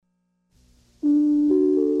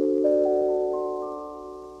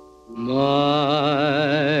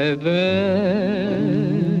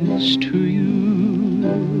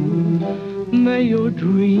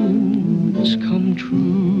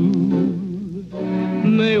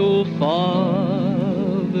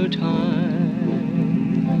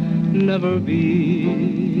time, never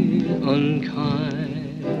be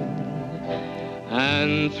unkind.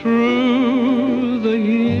 And through the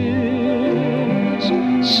years,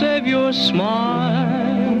 save your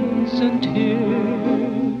smiles and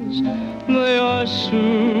tears. They are souvenirs.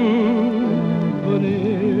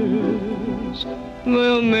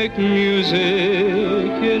 They'll make music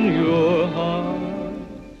in your heart.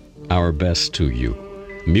 Our best to you.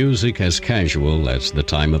 Music as casual as the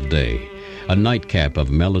time of day. A nightcap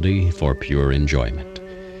of melody for pure enjoyment.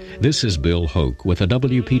 This is Bill Hoke with a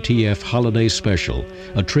WPTF holiday special,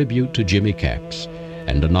 a tribute to Jimmy Capps,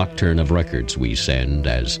 and a nocturne of records we send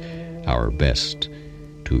as our best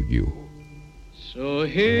to you. So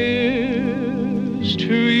here's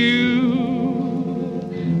to you.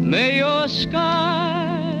 May your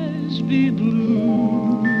skies be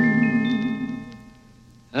blue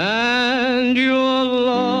and your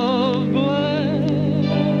love blessed.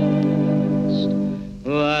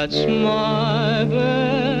 That's my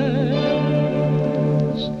best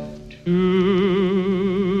to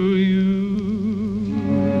you.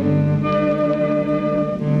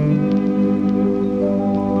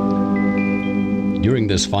 During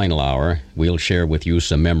this final hour, we'll share with you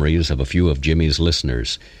some memories of a few of Jimmy's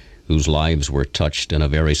listeners whose lives were touched in a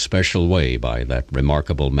very special way by that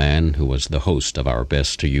remarkable man who was the host of Our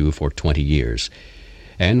Best to You for 20 years.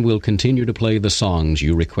 And we'll continue to play the songs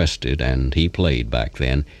you requested and he played back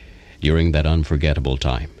then during that unforgettable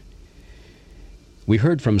time. We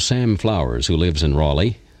heard from Sam Flowers, who lives in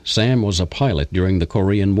Raleigh. Sam was a pilot during the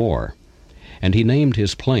Korean War, and he named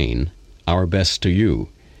his plane Our Best to You.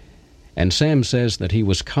 And Sam says that he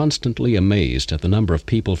was constantly amazed at the number of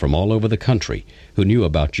people from all over the country who knew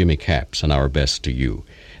about Jimmy Capps and Our Best to You.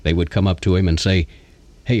 They would come up to him and say,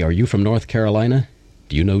 "Hey, are you from North Carolina?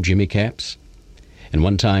 Do you know Jimmy Capps?" And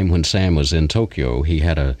one time when Sam was in Tokyo, he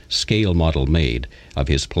had a scale model made of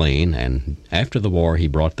his plane, and after the war he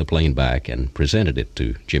brought the plane back and presented it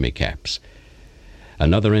to Jimmy Capps.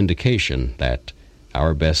 Another indication that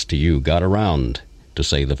Our Best to You got around, to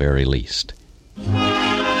say the very least.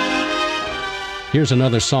 Here's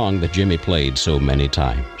another song that Jimmy played so many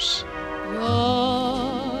times.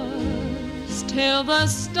 Yours till the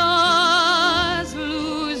stars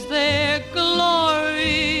lose their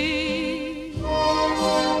glory.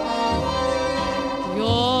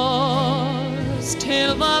 Yours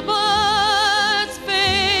till the birds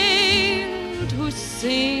fail to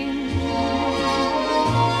sing.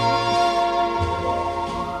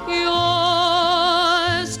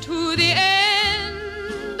 Yours to the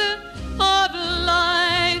end of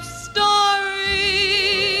life's story.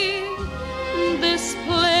 This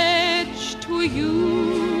pledge to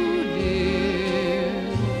you, dear,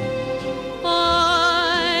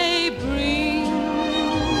 I bring.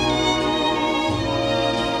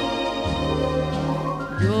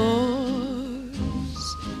 Yours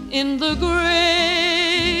in the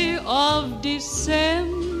gray of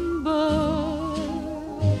December.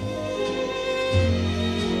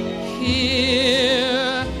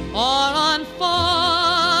 Here or on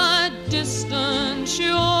far distant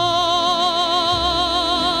shores,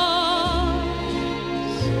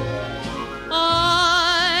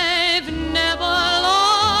 I've never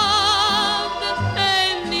loved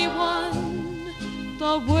anyone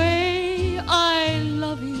the way I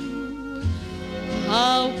love you.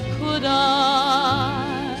 How could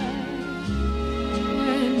I,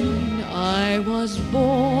 when I was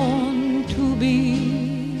born to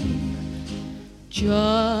be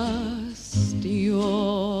just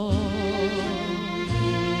yours?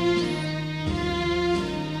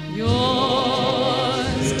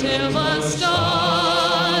 Yours till the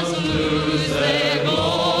stars lose their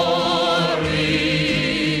glory.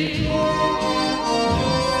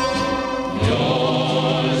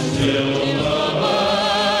 Yours till the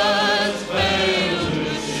birds fail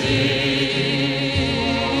to sing.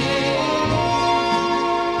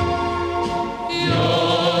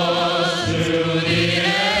 Yours to the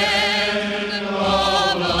end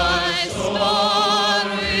of life's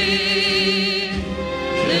story.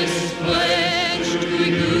 This pledge to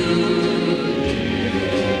you, dear,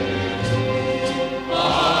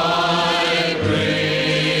 I bring.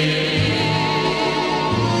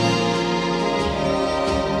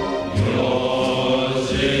 Yours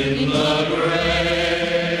in the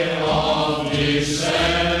gray of December.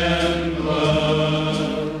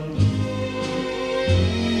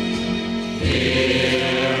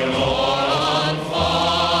 Here or on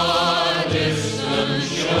far distant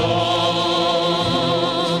shore,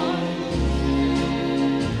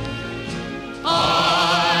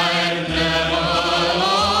 I've never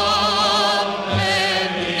loved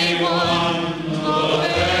anyone the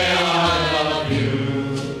way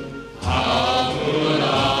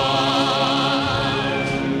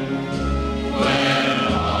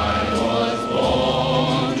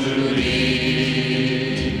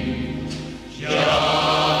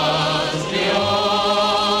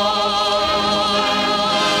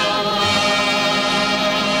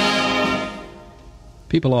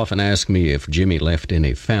People often ask me if Jimmy left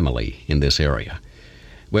any family in this area.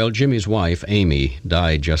 Well, Jimmy's wife, Amy,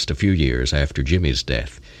 died just a few years after Jimmy's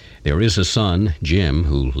death. There is a son, Jim,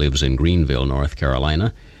 who lives in Greenville, North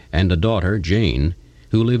Carolina, and a daughter, Jane,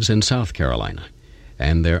 who lives in South Carolina.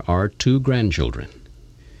 And there are 2 grandchildren.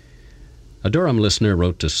 A Durham listener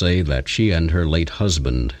wrote to say that she and her late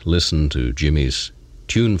husband listened to Jimmy's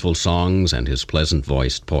tuneful songs and his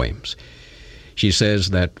pleasant-voiced poems. She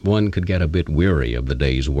says that one could get a bit weary of the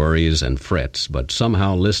day's worries and frets, but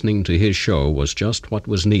somehow listening to his show was just what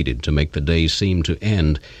was needed to make the day seem to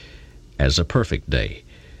end as a perfect day.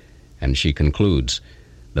 And she concludes,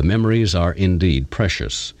 the memories are indeed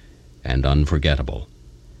precious and unforgettable.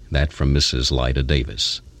 That from Mrs. Lyda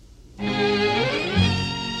Davis.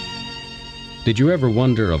 Did you ever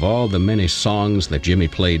wonder, of all the many songs that Jimmy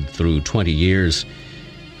played through 20 years,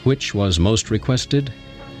 which was most requested?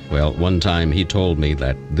 Well, one time he told me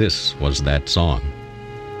that this was that song.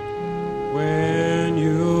 When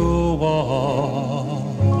you walk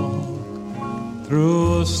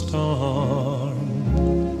through a storm,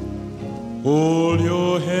 hold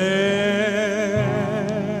your head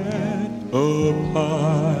up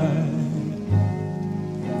high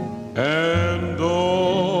and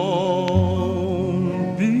don't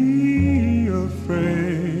be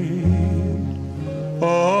afraid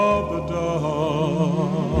of the dark.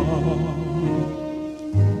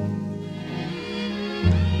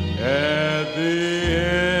 At the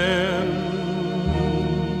end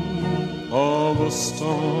of a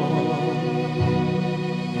storm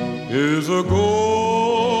is a golden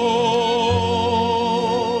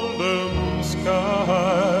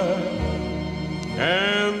sky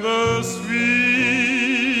and the sweet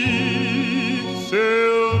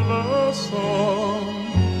silver song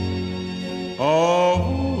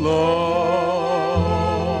of love.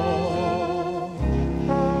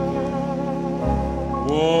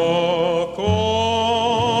 Walk on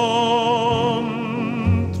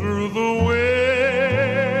through the way,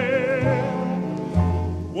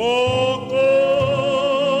 walk on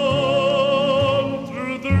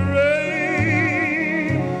through the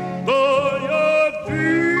rain, though your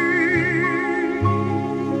dreams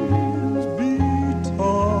be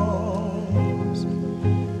tossed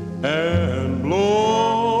and blown.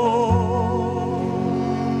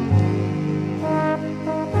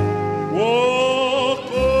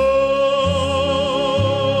 Walk on,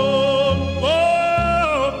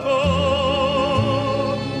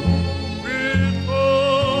 with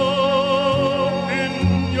hope in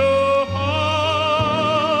your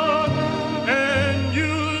heart, and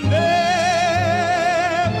you'll never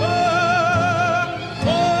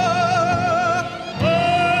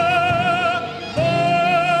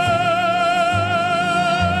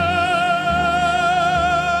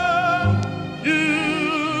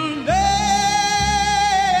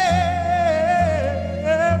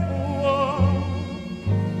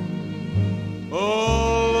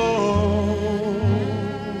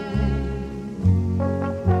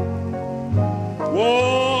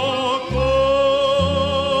walk on,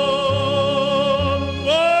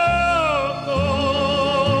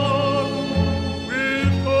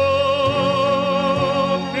 with hope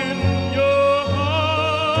in your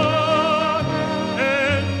heart,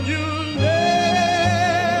 and you'll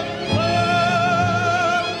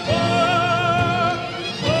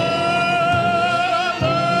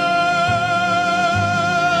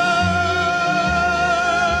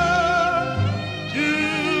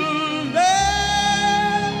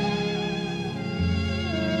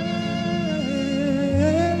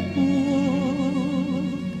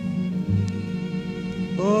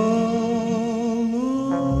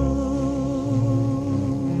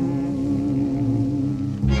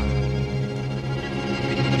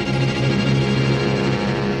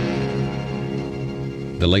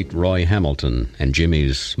The late Roy Hamilton and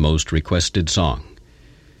Jimmy's most requested song.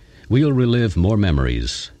 We'll relive more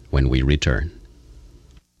memories when we return.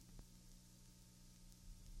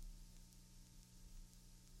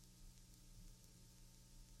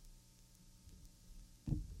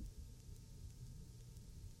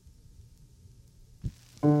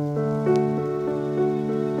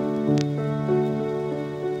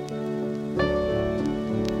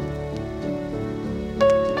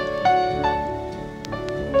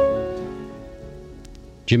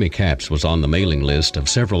 Jimmy Capps was on the mailing list of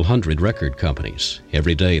several hundred record companies.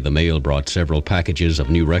 Every day the mail brought several packages of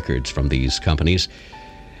new records from these companies,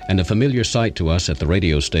 and a familiar sight to us at the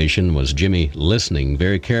radio station was Jimmy listening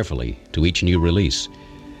very carefully to each new release.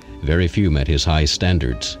 Very few met his high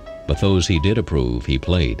standards, but those he did approve, he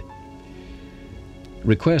played.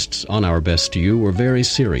 Requests on Our Best to You were very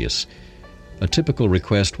serious. A typical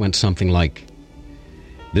request went something like,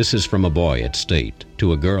 This is from a boy at State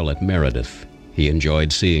to a girl at Meredith. He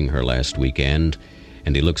enjoyed seeing her last weekend,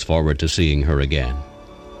 and he looks forward to seeing her again.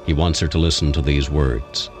 He wants her to listen to these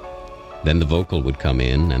words. Then the vocal would come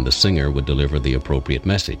in, and the singer would deliver the appropriate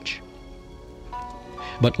message.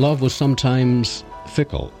 But love was sometimes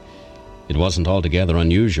fickle. It wasn't altogether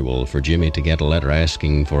unusual for Jimmy to get a letter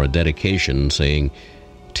asking for a dedication saying,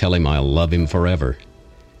 "Tell him I'll love him forever."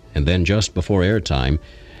 And then just before airtime,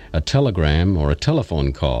 a telegram or a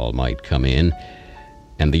telephone call might come in,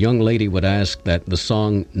 and the young lady would ask that the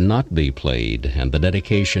song not be played and the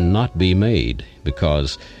dedication not be made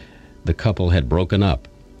because the couple had broken up.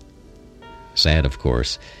 Sad, of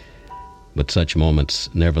course, but such moments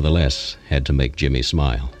nevertheless had to make Jimmy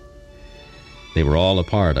smile. They were all a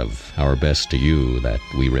part of Our Best to You that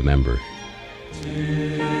we remember.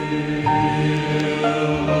 Till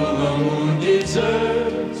the moon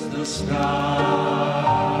deserts the sky,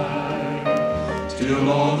 till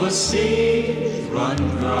all the seas run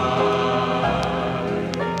dry,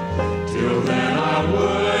 till then I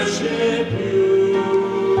worship you.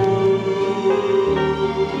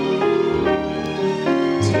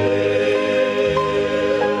 Till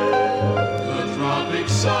the tropic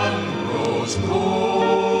sun grows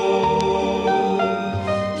cold,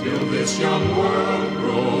 till this young world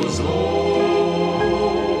grows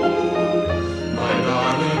old, my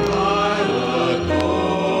darling, I'll adore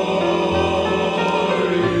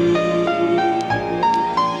you.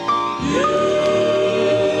 You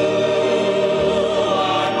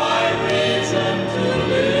are my reason to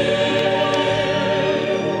live.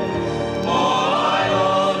 All I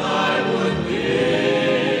own I would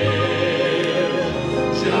give,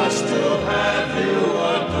 just to have you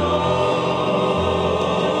adore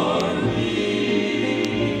me.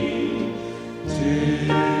 Till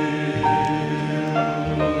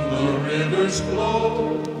the rivers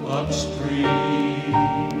flow upstream,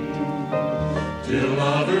 till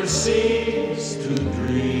others cease to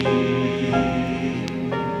dream,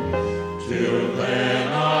 till then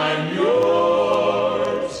I'm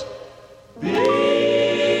yours, be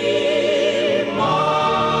mine.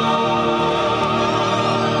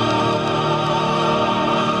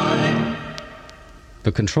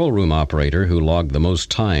 The control room operator who logged the most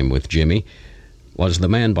time with Jimmy was the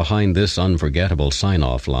man behind this unforgettable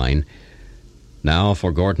sign-off line. Now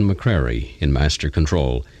for Gordon McCrary in Master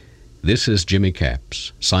Control, this is Jimmy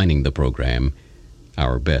Capps signing the program,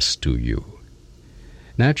 Our Best to You.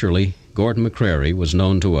 Naturally, Gordon McCrary was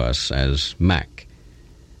known to us as Mac,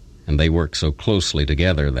 and they worked so closely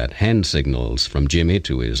together that hand signals from Jimmy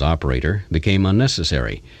to his operator became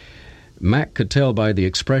unnecessary. Mac could tell by the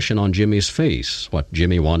expression on Jimmy's face what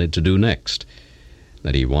Jimmy wanted to do next,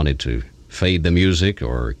 that he wanted to fade the music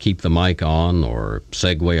or keep the mic on or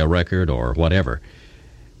segue a record or whatever.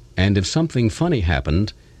 And if something funny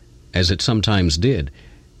happened, as it sometimes did,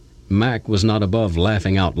 Mac was not above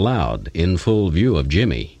laughing out loud in full view of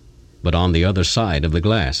Jimmy, but on the other side of the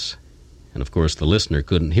glass. And of course the listener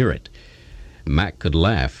couldn't hear it. Mac could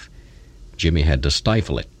laugh. Jimmy had to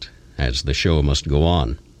stifle it, as the show must go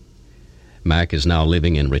on. Mac is now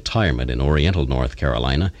living in retirement in Oriental, North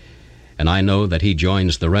Carolina, and I know that he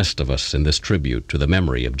joins the rest of us in this tribute to the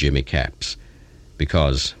memory of Jimmy Capps,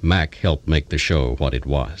 because Mac helped make the show what it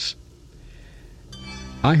was.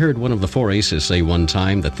 I heard one of the Four Aces say one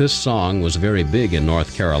time that this song was very big in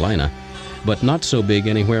North Carolina, but not so big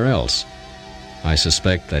anywhere else. I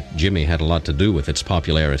suspect that Jimmy had a lot to do with its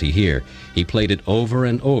popularity here. He played it over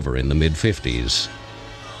and over in the mid-50s.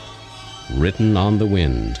 Written on the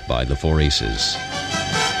Wind by the Four Aces.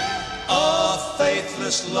 A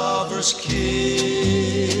faithless lover's kiss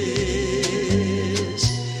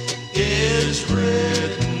is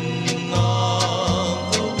written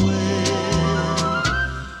on the wind.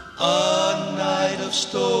 A night of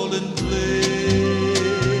stolen bliss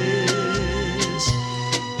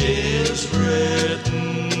is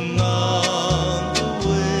written on the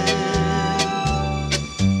wind.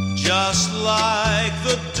 Just like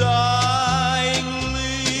the dying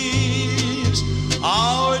leaves,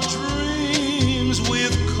 our dreams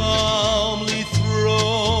we've calmly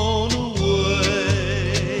thrown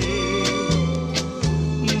away.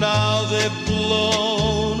 Now they've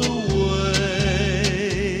blown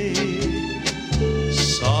away,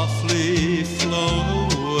 softly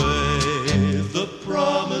flown away, the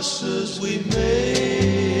promises we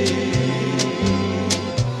made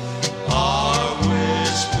are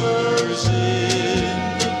whispers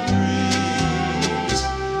in the breeze.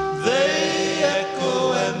 They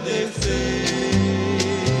echo and they fade,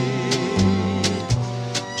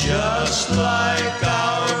 just like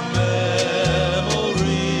our memories.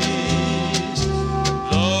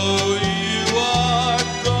 Though you are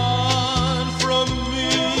gone,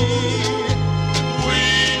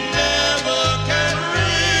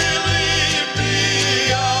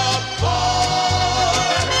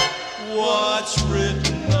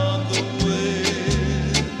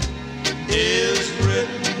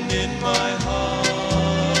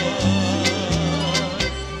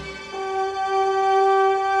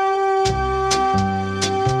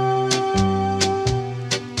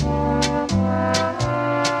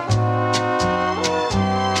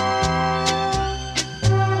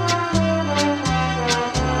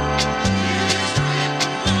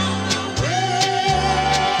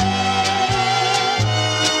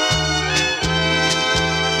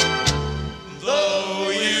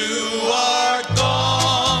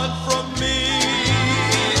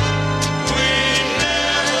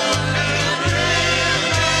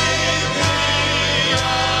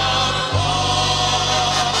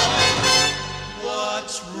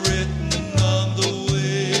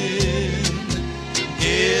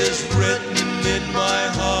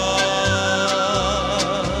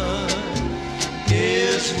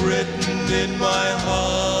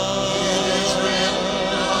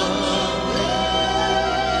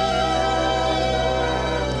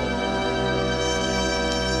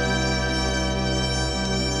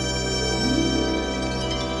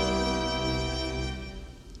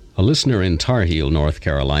 A listener in Tar Heel, North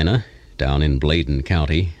Carolina, down in Bladen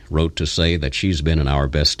County, wrote to say that she's been an Our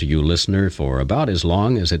Best to You listener for about as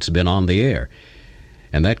long as it's been on the air,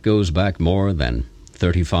 and that goes back more than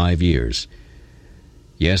 35 years.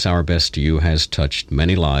 Yes, Our Best to You has touched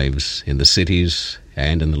many lives in the cities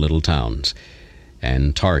and in the little towns,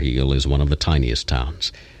 and Tar Heel is one of the tiniest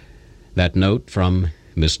towns. That note from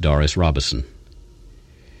Miss Doris Robison.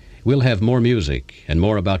 We'll have more music and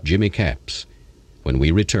more about Jimmy Capps when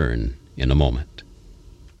we return in a moment.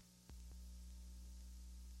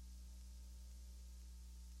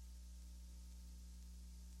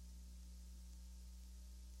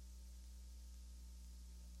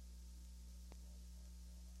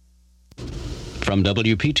 From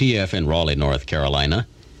WPTF in Raleigh, North Carolina,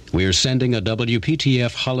 we're sending a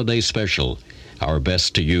WPTF holiday special, Our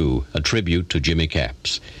Best to You, a tribute to Jimmy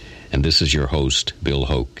Capps. And this is your host, Bill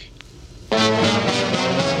Hoke.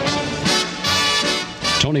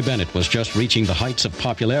 Tony Bennett was just reaching the heights of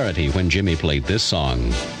popularity when Jimmy played this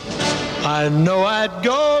song. I know I'd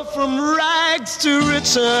go from rags to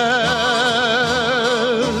riches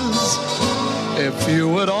if you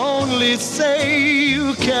would only say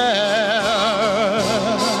you care.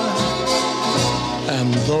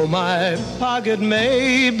 And though my pocket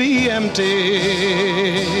may be empty,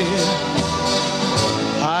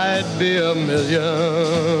 I'd be a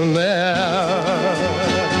millionaire.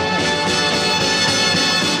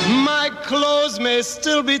 My clothes may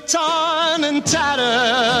still be torn and tattered,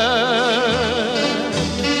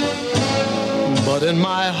 but in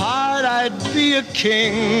my heart I'd be a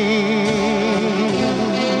king.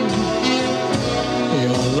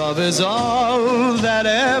 Your love is all that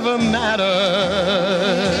ever mattered.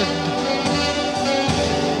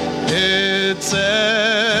 It's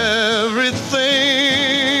everything.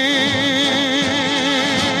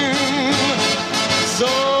 So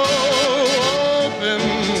open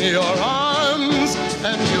your arms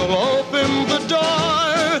and you'll open the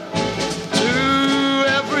door to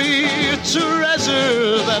every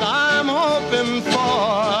treasure that I'm hoping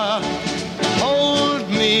for. Hold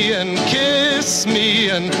me and kiss me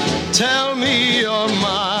and tell me you're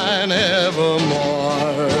mine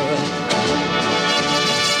evermore.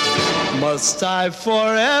 Must I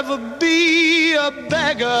forever be a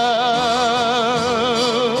beggar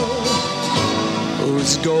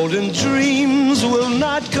whose golden dreams will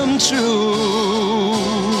not come true?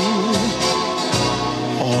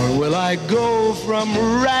 Or will I go from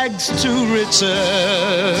rags to riches?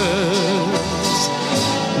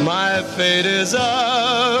 My fate is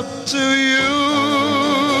up to you.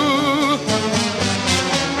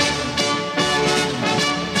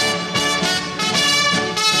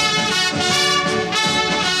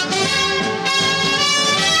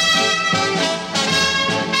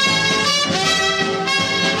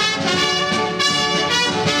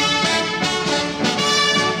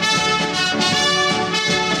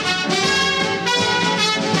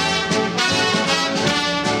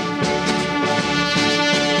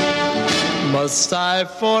 Must I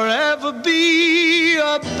forever be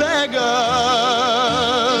a beggar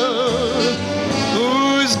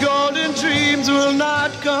whose golden dreams will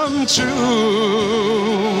not come true?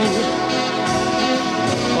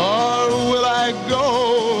 Or will I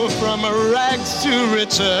go from rags to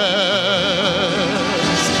riches?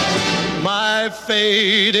 My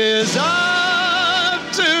fate is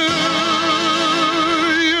up to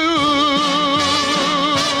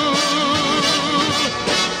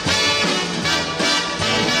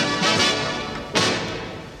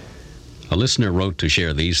A listener wrote to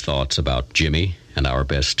share these thoughts about Jimmy and Our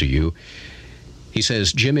Best to You. He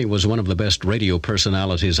says, Jimmy was one of the best radio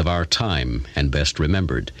personalities of our time and best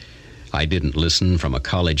remembered. I didn't listen from a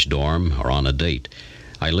college dorm or on a date.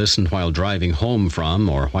 I listened while driving home from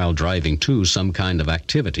or while driving to some kind of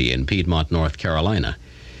activity in Piedmont, North Carolina.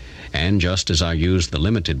 And just as I use the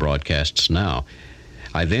limited broadcasts now,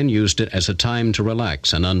 I then used it as a time to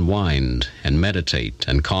relax and unwind and meditate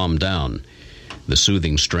and calm down. The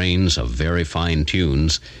soothing strains of very fine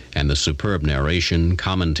tunes and the superb narration,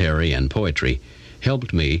 commentary, and poetry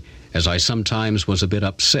helped me as I sometimes was a bit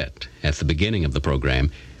upset at the beginning of the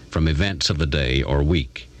program from events of the day or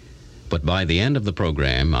week. But by the end of the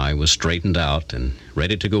program, I was straightened out and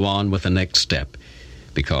ready to go on with the next step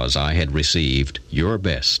because I had received your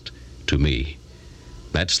best to me.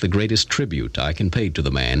 That's the greatest tribute I can pay to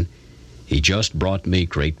the man. He just brought me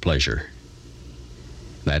great pleasure.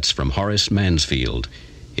 That's from Horace Mansfield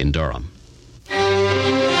in Durham.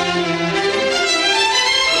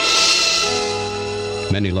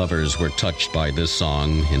 Many lovers were touched by this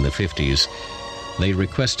song in the 50s. They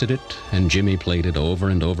requested it, and Jimmy played it over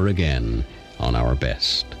and over again on Our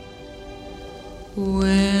Best.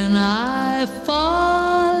 When I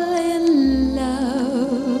fall in love,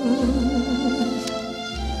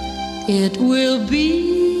 it will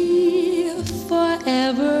be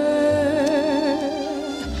forever,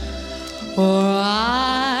 or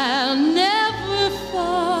I'll never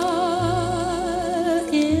fall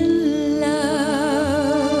in love.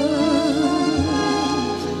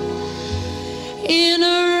 In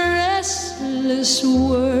a restless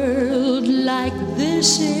world like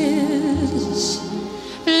this is,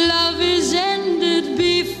 love is ended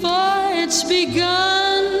before it's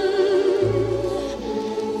begun,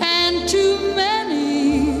 and too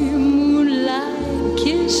many moonlight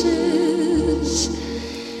kisses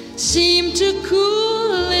seem to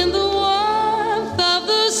cool in the warmth of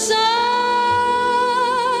the sun.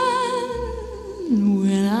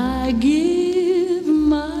 When I give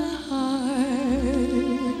my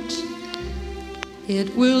heart,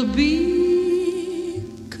 it will be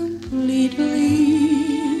completely,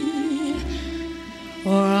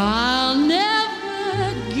 or I'll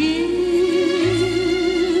never give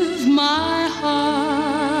my heart.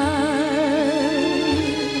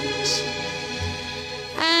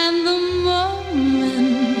 And the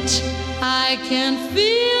moment I can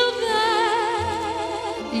feel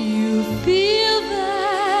that you feel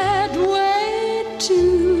that way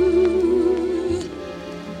too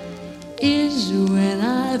is when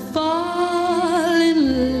I fall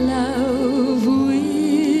in love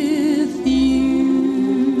with you.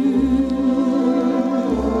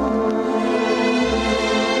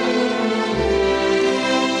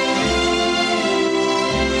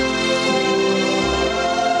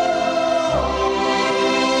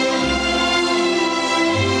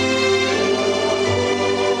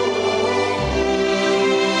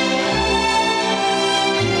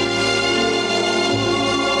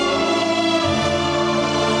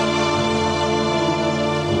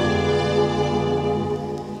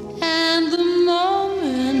 And the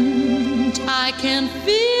moment I can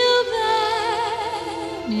feel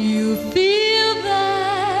that you feel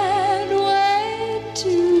that way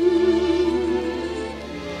too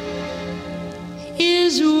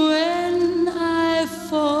is when I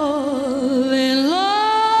fall in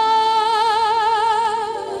love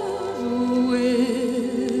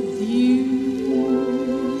with you.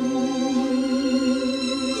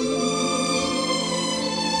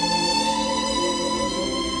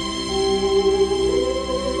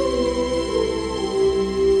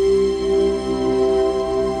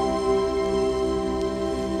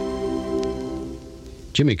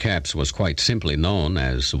 Jimmy Capps was quite simply known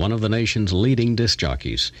as one of the nation's leading disc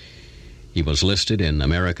jockeys. He was listed in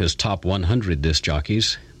America's top 100 disc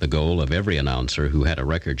jockeys, the goal of every announcer who had a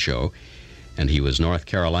record show, and he was North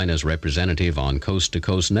Carolina's representative on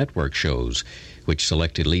coast-to-coast network shows, which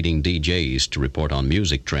selected leading DJs to report on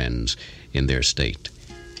music trends in their state.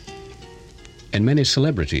 And many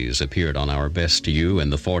celebrities appeared on Our Best You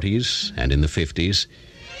in the 40s and in the 50s.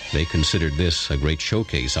 They considered this a great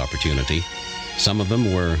showcase opportunity. Some of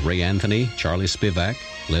them were Ray Anthony, Charlie Spivak,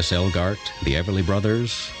 Les Elgart, the Everly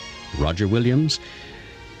Brothers, Roger Williams,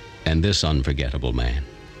 and this unforgettable man.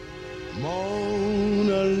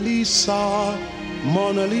 Mona Lisa,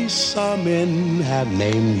 Mona Lisa, men have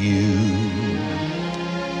named you.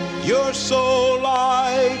 You're so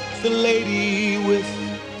like the lady with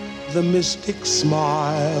the mystic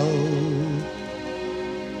smile.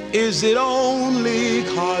 Is it only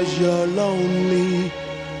 'cause you're lonely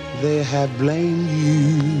they have blamed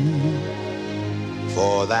you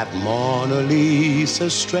for that Mona Lisa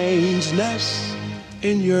strangeness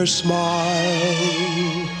in your smile?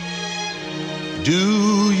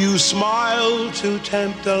 Do you smile to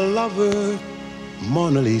tempt a lover,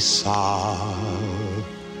 Mona Lisa?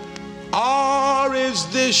 Or is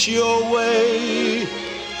this your way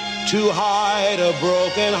to hide a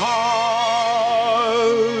broken heart?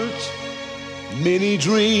 Many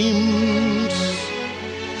dreams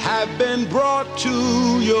have been brought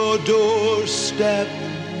to your doorstep.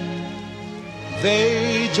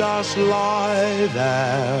 They just lie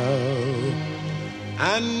there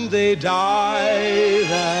and they die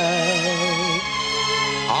there.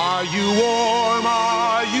 Are you warm?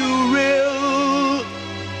 Are you real,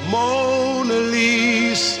 Mona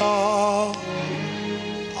Lisa?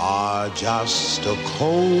 Or just a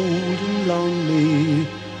cold and lonely,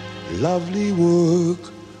 lovely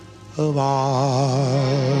work of art?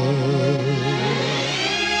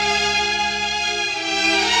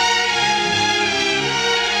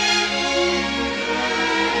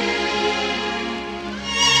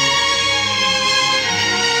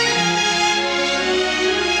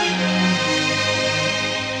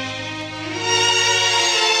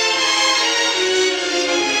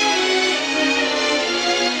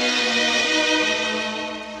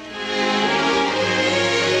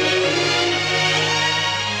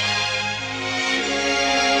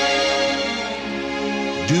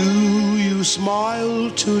 you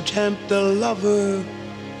smile to tempt the lover,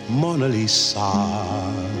 Mona Lisa?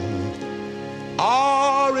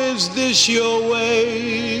 Or is this your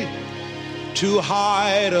way to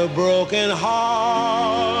hide a broken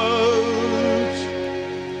heart?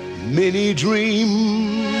 Many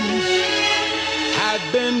dreams have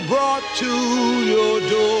been brought to your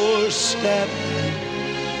doorstep.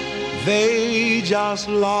 They just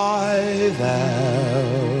lie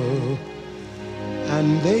there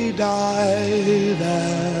and they die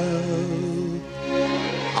there.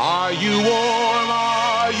 Are you warm?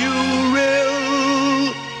 Are you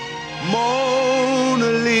real,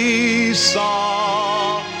 Mona Lisa?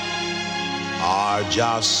 Or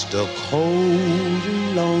just a cold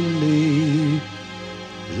and lonely,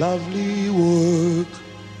 lovely work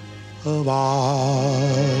of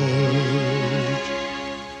art?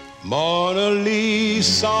 Mona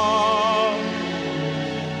Lisa,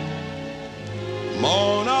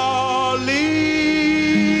 Mona Lisa.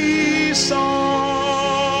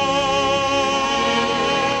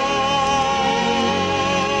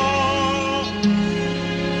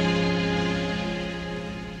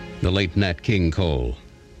 The late Nat King Cole.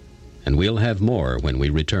 And we'll have more when we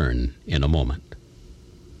return in a moment.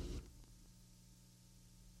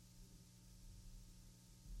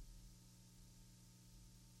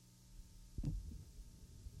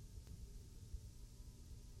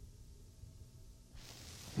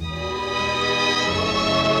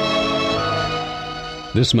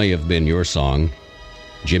 This may have been your song.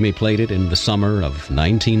 Jimmy played it in the summer of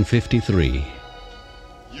 1953.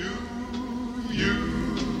 You,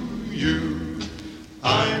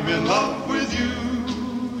 I'm in love with you.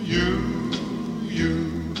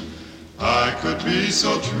 I could be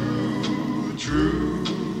so true,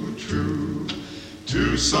 true, true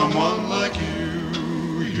to someone like you.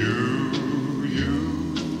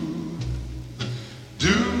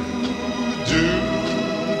 Do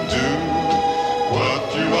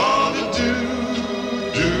what you ought to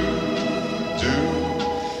do.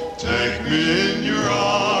 Take me in your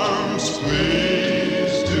arms,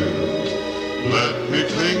 please do. Let me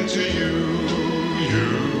cling to you.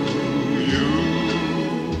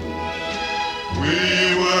 We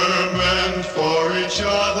were meant for each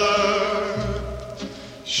other,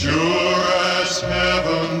 sure as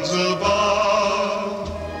heavens above.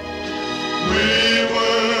 We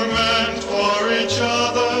were meant for each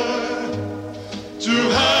other, to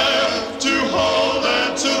have, to hold,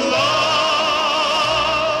 and to love.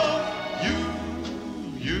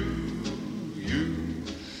 You,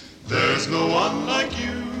 there's no one like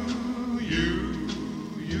you.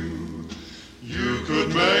 You could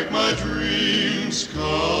make my dreams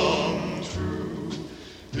come true,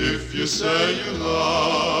 if you say you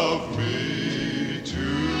love me too.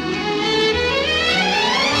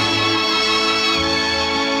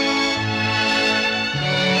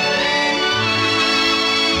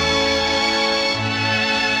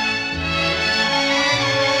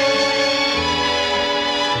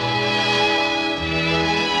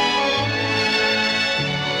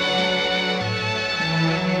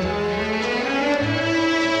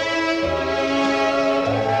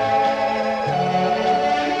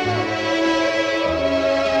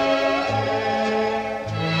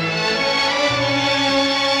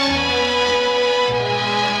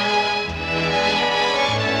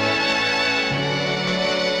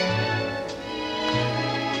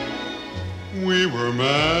 We were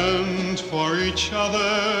meant for each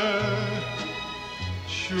other,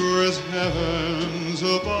 sure as heavens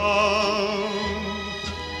above.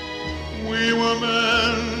 We were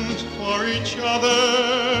meant for each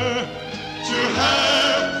other, to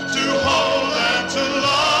have, to hold, and to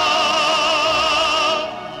love.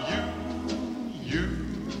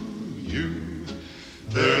 You,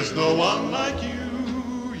 there's no one like you.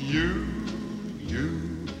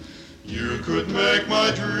 You could make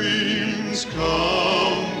my dreams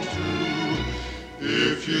come true,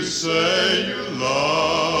 if you say you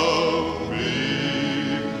love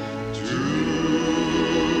me too.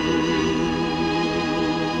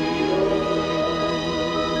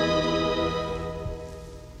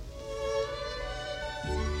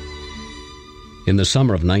 In the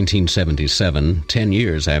summer of 1977, 10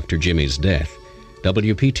 years after Jimmy's death,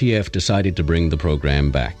 WPTF decided to bring the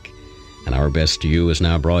program back. And Our Best to You is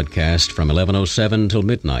now broadcast from 11:07 till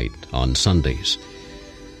midnight on Sundays.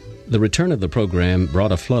 The return of the program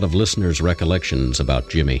brought a flood of listeners' recollections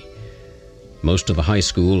about Jimmy. Most of the high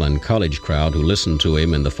school and college crowd who listened to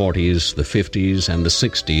him in the 40s, the 50s, and the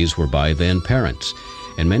 60s were by then parents,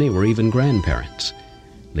 and many were even grandparents.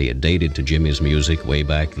 They had dated to Jimmy's music way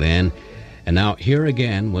back then, and now here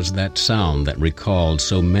again was that sound that recalled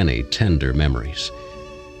so many tender memories.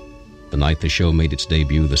 The night the show made its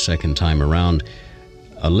debut the second time around,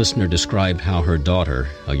 a listener described how her daughter,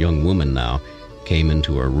 a young woman now, came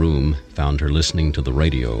into her room, found her listening to the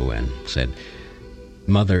radio, and said,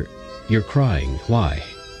 "Mother, you're crying. Why?"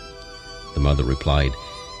 The mother replied,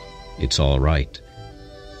 "It's all right.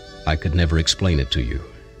 I could never explain it to you."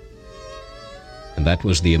 And that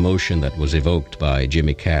was the emotion that was evoked by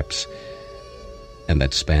Jimmy Capps, and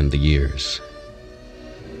that spanned the years.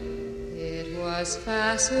 It was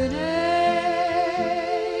fascination,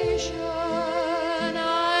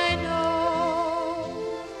 I know,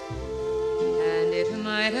 and it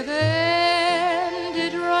might have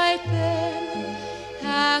ended right then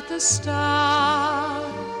at the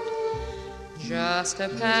start. Just a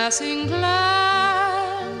passing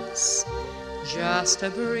glance, just a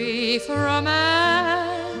brief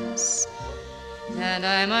romance, and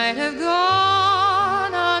I might have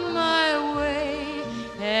gone on my way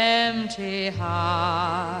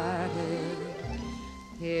empty-hearted.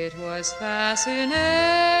 It was fascination,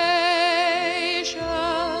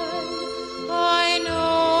 I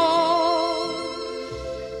know,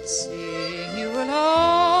 seeing you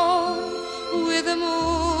alone with the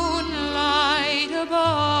moonlight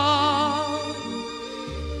above.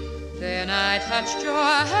 Then I touched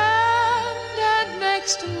your hand, and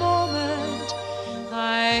next moment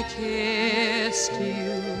I kissed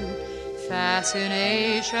you.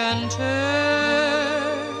 Fascination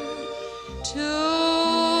turned to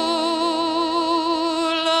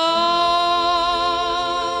love.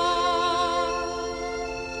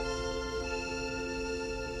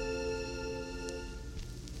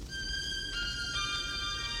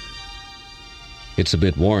 It's a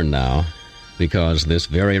bit worn now, because this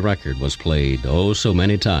very record was played oh so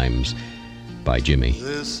many times by Jimmy.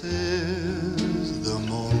 This is the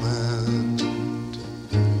moment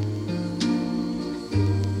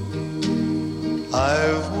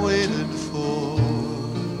I've waited for.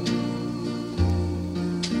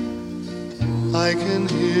 I can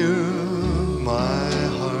hear my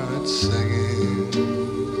heart singing.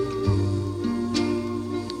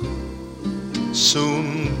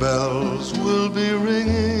 Soon bells will be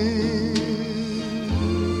ringing.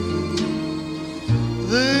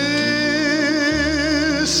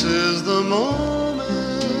 This is the moment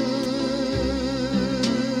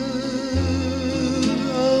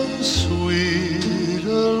of sweet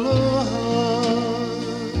aloha.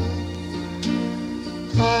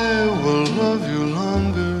 I will love you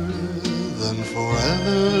longer than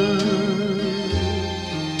forever.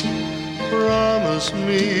 Promise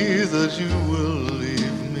me that you will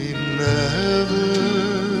leave me never.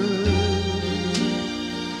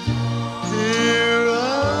 Here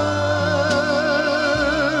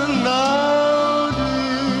and now,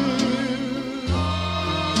 dear,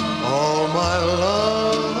 all my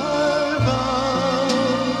love I vow,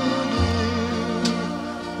 dear.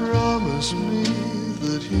 Promise me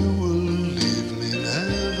that you will leave me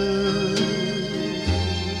never.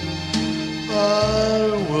 I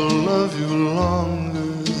will love you longer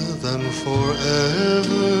than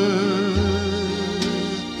forever.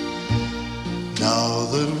 Now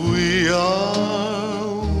that we are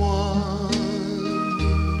one,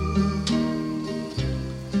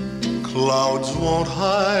 clouds won't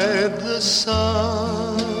hide the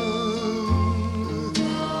sun.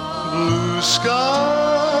 Blue skies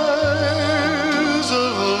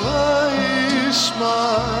of a light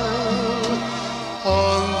smile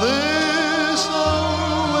on this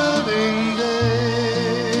our wedding day.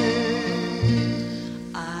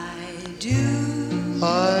 I do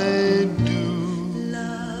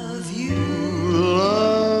love you.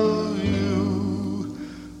 Love you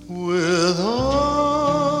with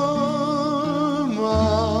all my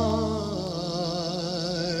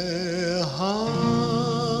heart.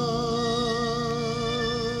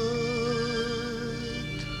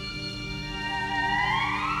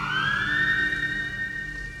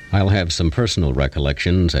 I'll have some personal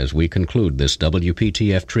recollections as we conclude this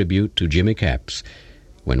WPTF tribute to Jimmy Capps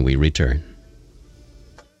when we return.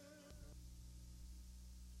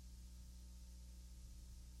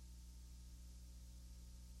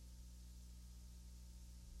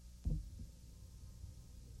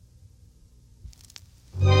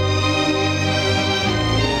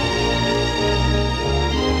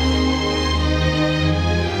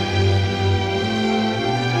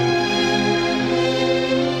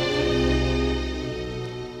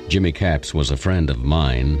 Jimmy Capps was a friend of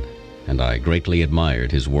mine, and I greatly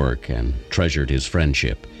admired his work and treasured his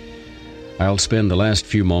friendship. I'll spend the last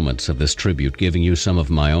few moments of this tribute giving you some of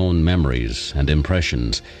my own memories and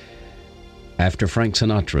impressions after Frank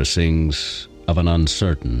Sinatra sings of an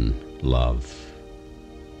uncertain love.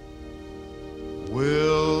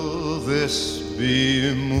 Will this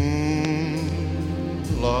be moon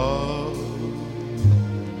love?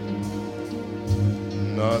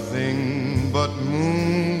 Nothing but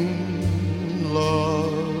moon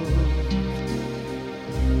love.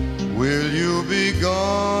 Will you be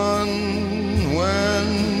gone when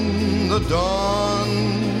the dawn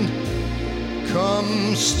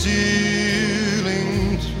comes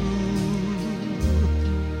stealing through?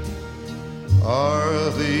 Are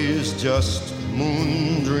these just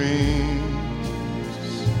moon dreams,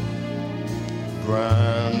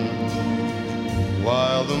 grand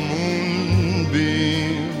while the moon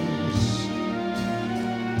beams?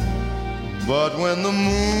 But when the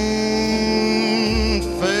moon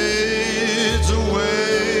fades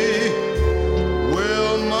away,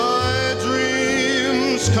 will my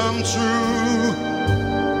dreams come true?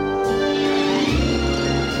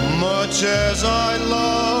 Much as I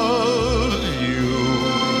love you,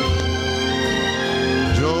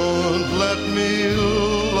 don't let me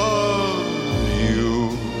love you.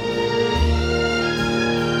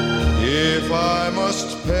 If I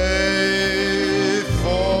must pay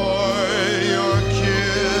for your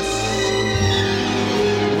kiss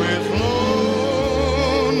with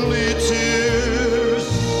lonely tears,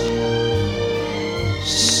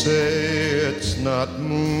 say it's not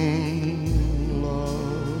moon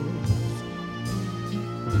love.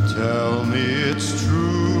 Tell me it's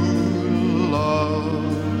true love.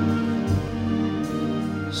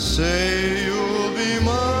 Say you'll be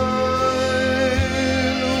mine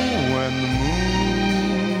when the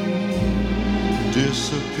moon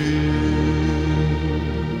disappears.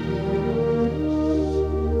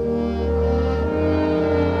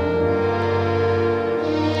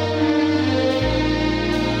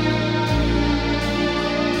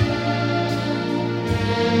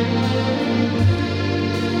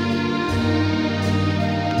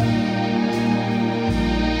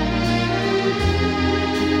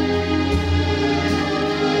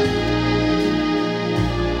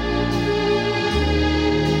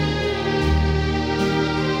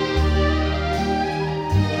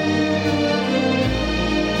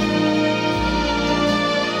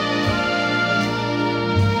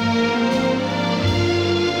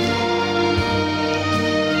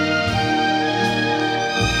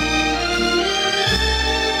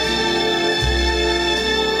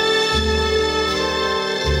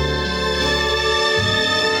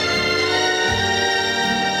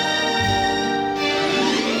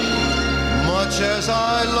 As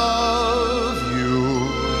I love you,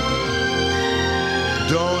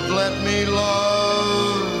 don't let me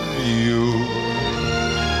love you.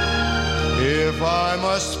 If I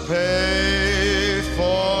must pay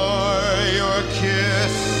for your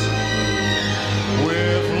kiss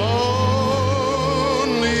with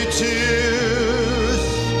lonely tears,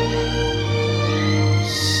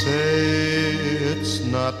 say it's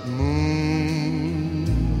not moon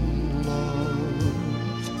love.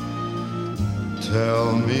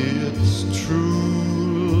 Tell me it's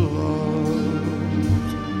true love.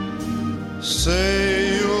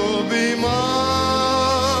 Say you'll be mine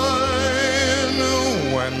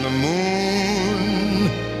when the moon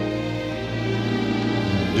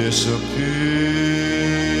disappears.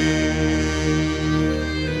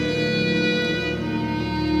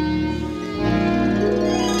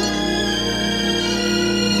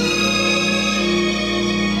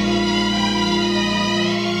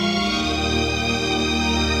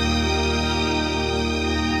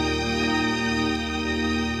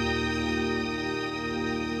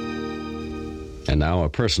 And now a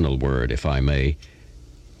personal word, if I may.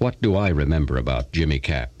 What do I remember about Jimmy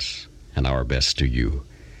Capps and Our Best to You?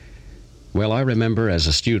 Well, I remember as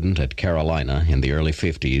a student at Carolina in the early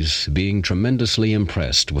 50s being tremendously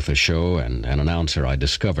impressed with a show and an announcer I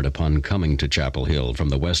discovered upon coming to Chapel Hill from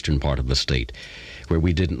the western part of the state, where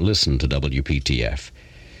we didn't listen to WPTF.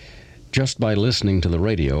 Just by listening to the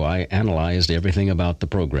radio, I analyzed everything about the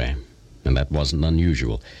program, and that wasn't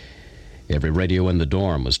unusual. Every radio in the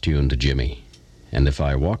dorm was tuned to Jimmy. And if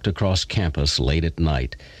I walked across campus late at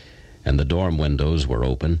night and the dorm windows were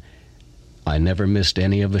open, I never missed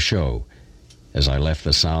any of the show. As I left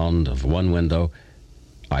the sound of one window,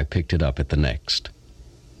 I picked it up at the next.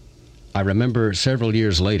 I remember several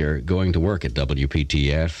years later going to work at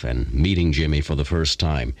WPTF and meeting Jimmy for the first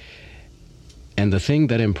time. And the thing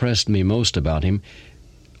that impressed me most about him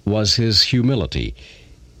was his humility.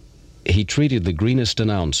 He treated the greenest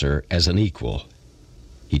announcer as an equal.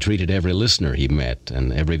 He treated every listener he met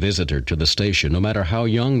and every visitor to the station, no matter how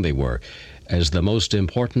young they were, as the most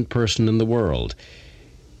important person in the world.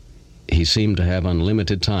 He seemed to have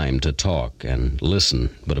unlimited time to talk and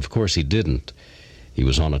listen, but of course he didn't. He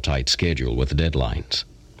was on a tight schedule with deadlines.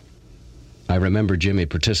 I remember Jimmy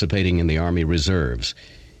participating in the Army Reserves.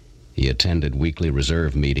 He attended weekly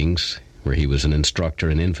reserve meetings where he was an instructor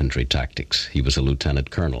in infantry tactics. He was a lieutenant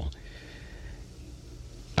colonel.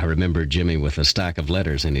 I remember Jimmy with a stack of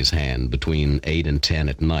letters in his hand between 8 and 10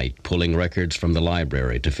 at night, pulling records from the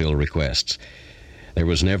library to fill requests. There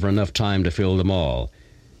was never enough time to fill them all.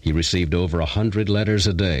 He received over 100 letters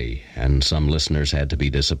a day, and some listeners had to be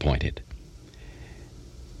disappointed.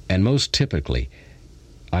 And most typically,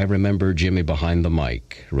 I remember Jimmy behind the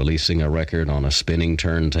mic, releasing a record on a spinning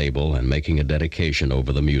turntable and making a dedication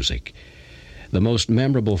over the music. The most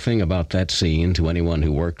memorable thing about that scene to anyone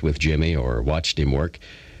who worked with Jimmy or watched him work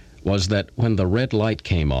was that when the red light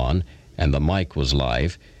came on and the mic was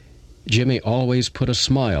live, Jimmy always put a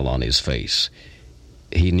smile on his face.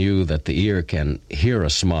 He knew that the ear can hear a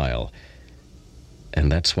smile, and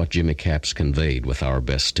that's what Jimmy Capps conveyed with Our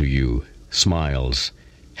Best to You. Smiles,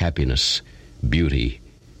 happiness, beauty,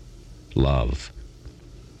 love.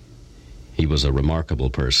 He was a remarkable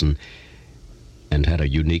person and had a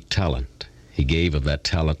unique talent. He gave of that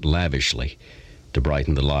talent lavishly to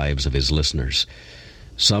brighten the lives of his listeners.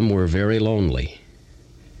 Some were very lonely,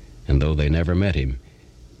 and though they never met him,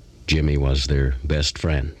 Jimmy was their best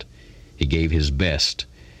friend. He gave his best,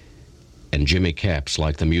 and Jimmy Capps,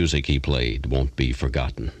 like the music he played, won't be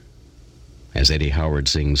forgotten. As Eddie Howard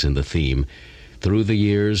sings in the theme, through the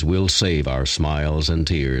years we'll save our smiles and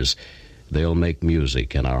tears. They'll make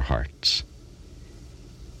music in our hearts.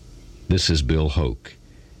 This is Bill Hoke,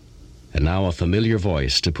 and now a familiar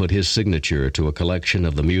voice to put his signature to a collection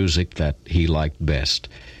of the music that he liked best.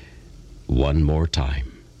 One more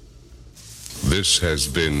time. This has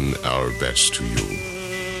been Our Best to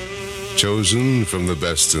You, chosen from the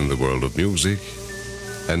best in the world of music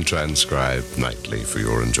and transcribed nightly for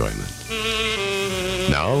your enjoyment.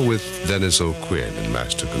 Now, with Dennis O'Quinn in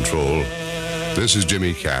Master Control, this is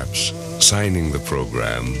Jimmy Capps signing the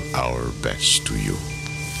program Our Best to You.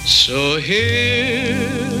 So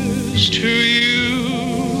here's to you.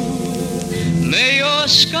 May your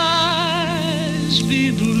skies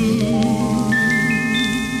be blue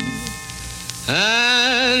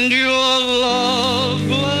and your